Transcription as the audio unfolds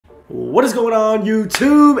What is going on,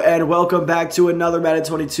 YouTube? And welcome back to another Madden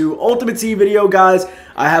 22 Ultimate Team video, guys.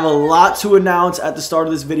 I have a lot to announce at the start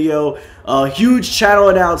of this video. A huge channel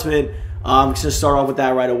announcement. I'm just going to start off with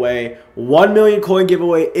that right away. 1 million coin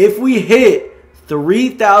giveaway if we hit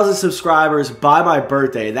 3,000 subscribers by my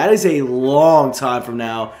birthday. That is a long time from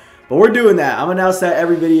now, but we're doing that. I'm going to announce that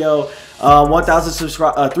every video.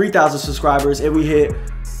 3,000 subscribers if we hit...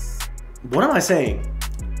 What am I saying?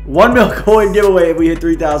 1 mil coin giveaway if we hit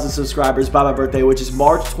 3,000 subscribers by my birthday, which is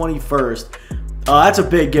March 21st. That's a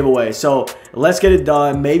big giveaway, so let's get it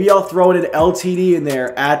done. Maybe I'll throw in an LTD in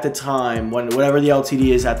there at the time, whatever the LTD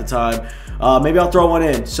is at the time. Maybe I'll throw one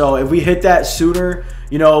in. So if we hit that sooner,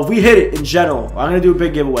 you know, if we hit it in general, I'm going to do a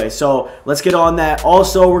big giveaway. So let's get on that.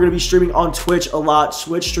 Also, we're going to be streaming on Twitch a lot.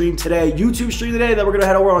 Twitch stream today, YouTube stream today. Then we're going to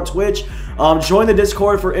head over on Twitch. Join the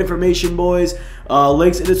Discord for information, boys.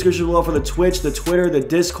 Links in the description below for the Twitch, the Twitter, the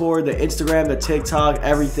Discord, the Instagram, the TikTok,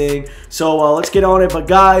 everything. So let's get on it. But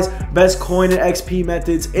guys, best coin and XP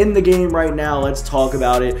methods in the game right now. Let's talk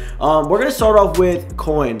about it. We're going to start off with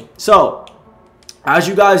coin. So as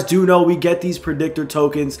you guys do know, we get these predictor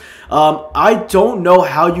tokens. I don't know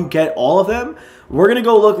how you get all of them. We're going to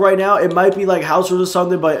go look right now. It might be like house rules or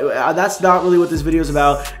something, but that's not really what this video is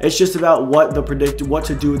about. It's just about what to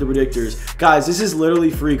do with the predictors. Guys, this is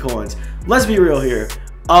literally free coins. Let's be real here.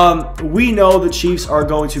 We know the Chiefs are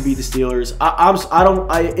going to beat the Steelers.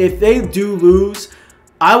 If they do lose,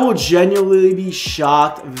 I will genuinely be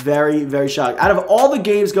shocked, very, very shocked. Out of all the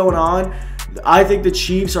games going on, I think the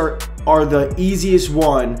Chiefs are the easiest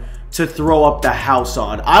one to throw up the house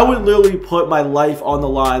on. I would literally put my life on the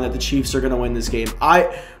line that the Chiefs are going to win this game.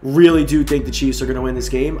 I really do think the Chiefs are going to win this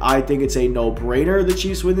game. I think it's a no-brainer the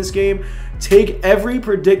Chiefs win this game. Take every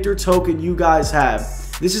predictor token you guys have.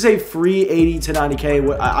 This is a free 80 to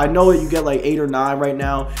 90K. I know that you get like 8 or 9 right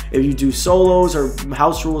now if you do solos or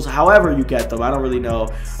house rules, however you get them. I don't really know.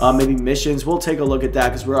 Maybe missions. We'll take a look at that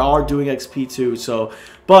because we are doing XP too. So,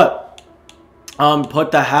 but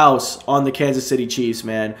put the house on the Kansas City Chiefs,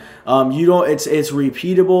 man. It's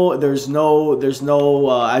repeatable. There's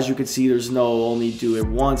no as you can see, there's no only do it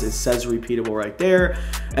once. It says repeatable right there.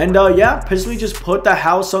 And yeah, basically just put the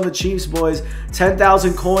house on the Chiefs, boys.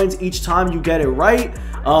 10,000 coins each time you get it right.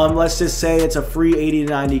 Let's just say it's a free 80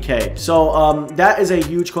 to 90K. So that is a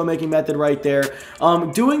huge coin making method right there.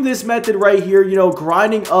 Doing this method right here, you know,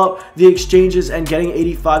 grinding up the exchanges and getting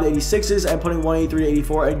 85 to 86s and putting 183 to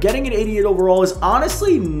 84 and getting an 88 overall is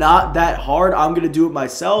honestly not that hard. I'm gonna do it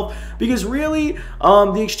myself because really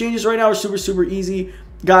the exchanges right now are super easy.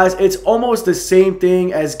 Guys, it's almost the same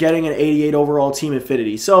thing as getting an 88 overall team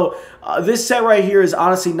infinity. So this set right here is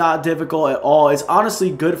honestly not difficult at all. It's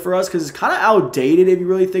honestly good for us because it's kind of outdated if you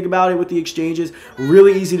really think about it with the exchanges.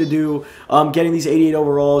 Really easy to do, getting these 88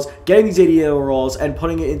 overalls, and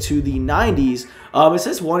putting it into the 90s. It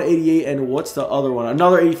says 188 and what's the other one?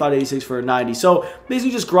 Another 85 to 86 for a 90. So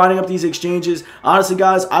basically just grinding up these exchanges. Honestly,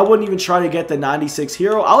 guys, I wouldn't even try to get the 96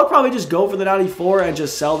 hero. I would probably just go for the 94 and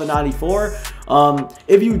just sell the 94.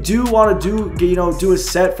 If you do want to do a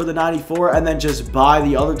set for the 94 and then just buy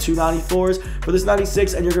the other two 94s for this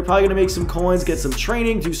 96, and you're probably going to make some coins, get some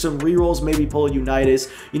training, do some rerolls, maybe pull a Unitas,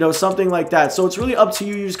 you know, something like that. So it's really up to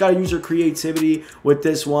you. You just got to use your creativity with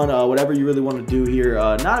this one, whatever you really want to do here.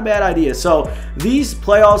 Not a bad idea. So these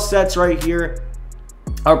playoff sets right here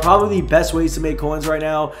are probably the best ways to make coins right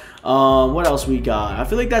now. What else we got? I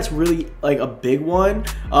feel like that's really like a big one.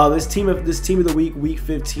 This team of the week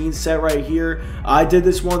 15 set right here. I did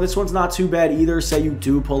this one. This one's not too bad either. Say you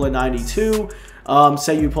do pull a 92.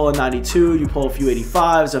 Say you pull a 92, you pull a few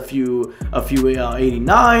 85s, a few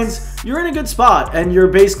 89s, you're in a good spot, and you're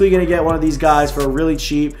basically going to get one of these guys for really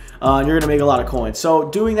cheap, and you're going to make a lot of coins. So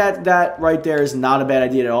doing that right there is not a bad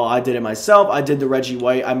idea at all. I did it myself. I did the Reggie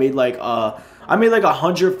White. I made like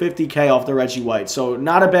 150K off the Reggie White, so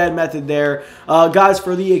not a bad method there. Guys,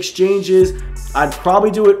 for the exchanges, I'd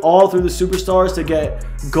probably do it all through the superstars to get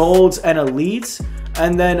golds and elites.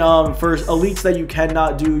 And then for elites that you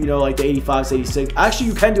cannot do, you know, like the 85s, 86. Actually,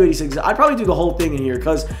 you can do 86. I'd probably do the whole thing in here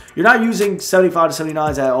because you're not using 75 to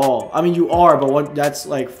 79s at all. I mean, you are, but that's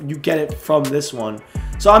like you get it from this one.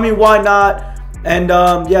 So I mean, why not? And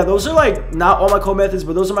yeah, those are like not all my coin methods,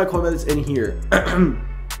 but those are my coin methods in here.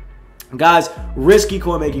 Guys, risky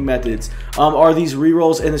coin making methods are these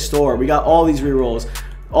rerolls in the store. We got all these rerolls.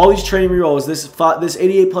 All these training rerolls, this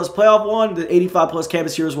 88 plus playoff one, the 85 plus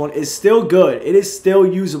campus heroes one is still good. It is still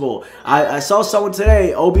usable. I saw someone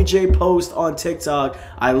today, OBJ post on TikTok.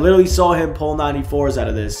 I literally saw him pull 94s out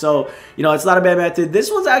of this. So, you know, it's not a bad method. This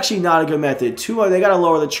one's actually not a good method. They got to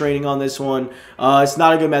lower the training on this one. It's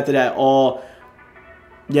not a good method at all.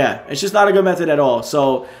 Yeah, it's just not a good method at all.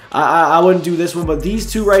 So I wouldn't do this one. But these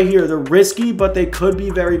two right here, they're risky, but they could be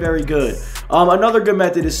very, very good. Another good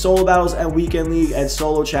method is solo battles and weekend league and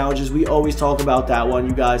solo challenges. We always talk about that one,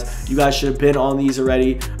 you guys. You guys should have been on these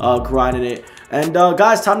already, grinding it. And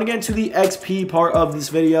guys, time to get into the XP part of this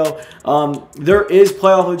video. There is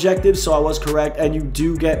playoff objectives, so I was correct, and you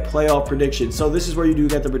do get playoff predictions. So this is where you do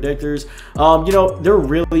get the predictors. You know,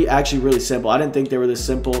 they're actually really simple. I didn't think they were this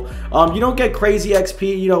simple. You don't get crazy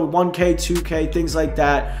XP, you know, 1K, 2K, things like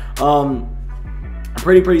that.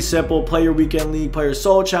 Pretty simple. Play your weekend league, play your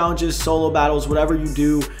solo challenges, solo battles, whatever you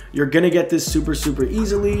do, you're gonna get this super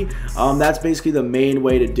easily. That's basically the main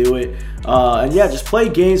way to do it. And yeah, just play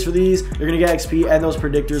games for these. You're gonna get XP and those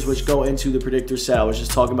predictors, which go into the predictor set I was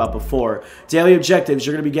just talking about before. Daily objectives,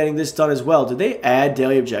 you're gonna be getting this done as well. Did they add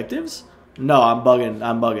daily objectives? No, I'm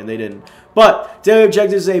bugging. They didn't. But daily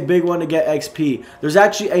objectives is a big one to get XP. There's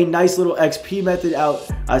actually a nice little XP method out.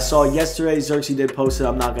 I saw yesterday. Xerxes did post it.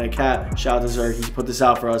 I'm not going to cap. Shout out to Xerxes. He put this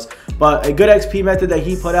out for us. But a good XP method that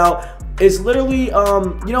he put out is literally,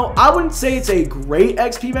 you know, I wouldn't say it's a great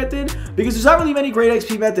XP method because there's not really many great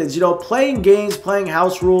XP methods. You know, playing games, playing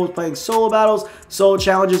house rules, playing solo battles, solo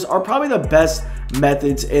challenges are probably the best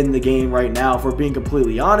methods in the game right now, if we're being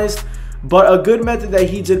completely honest. But a good method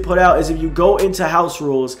that he did put out is if you go into house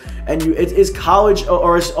rules and it is college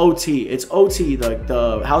or it's OT. It's OT.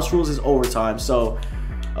 The house rules is overtime. So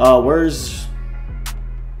where's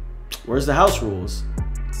the house rules?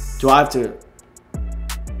 Do I have to?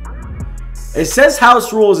 It says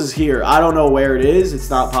house rules is here. I don't know where it is.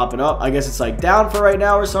 It's not popping up. I guess it's like down for right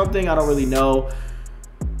now or something. I don't really know.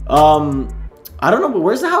 I don't know, but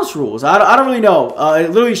where's the house rules? I don't really know. It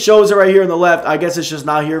literally shows it right here on the left. I guess it's just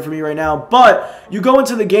not here for me right now. But you go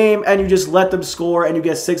into the game and you just let them score and you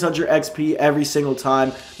get 600 XP every single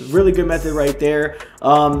time. Really good method right there.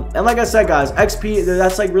 And like I said, guys, XP,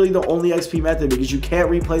 that's like really the only XP method because you can't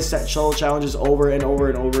replay solo challenges over and over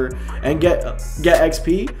and over and get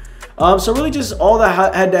XP. So really just all the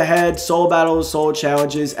head-to-head, solo battles, solo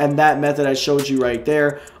challenges, and that method I showed you right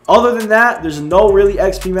there. Other than that, there's no really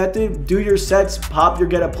XP method. Do your sets, pop your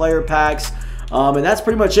get a player packs. And that's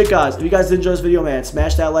pretty much it, guys. If you guys did enjoy this video, man,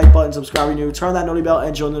 smash that like button, subscribe if you're new, turn that noti bell,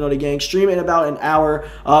 and join the Noti Gang. Stream in about an hour.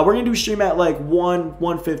 We're going to do stream at like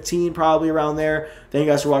 1:15, probably around there. Thank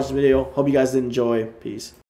you guys for watching the video. Hope you guys did enjoy. Peace.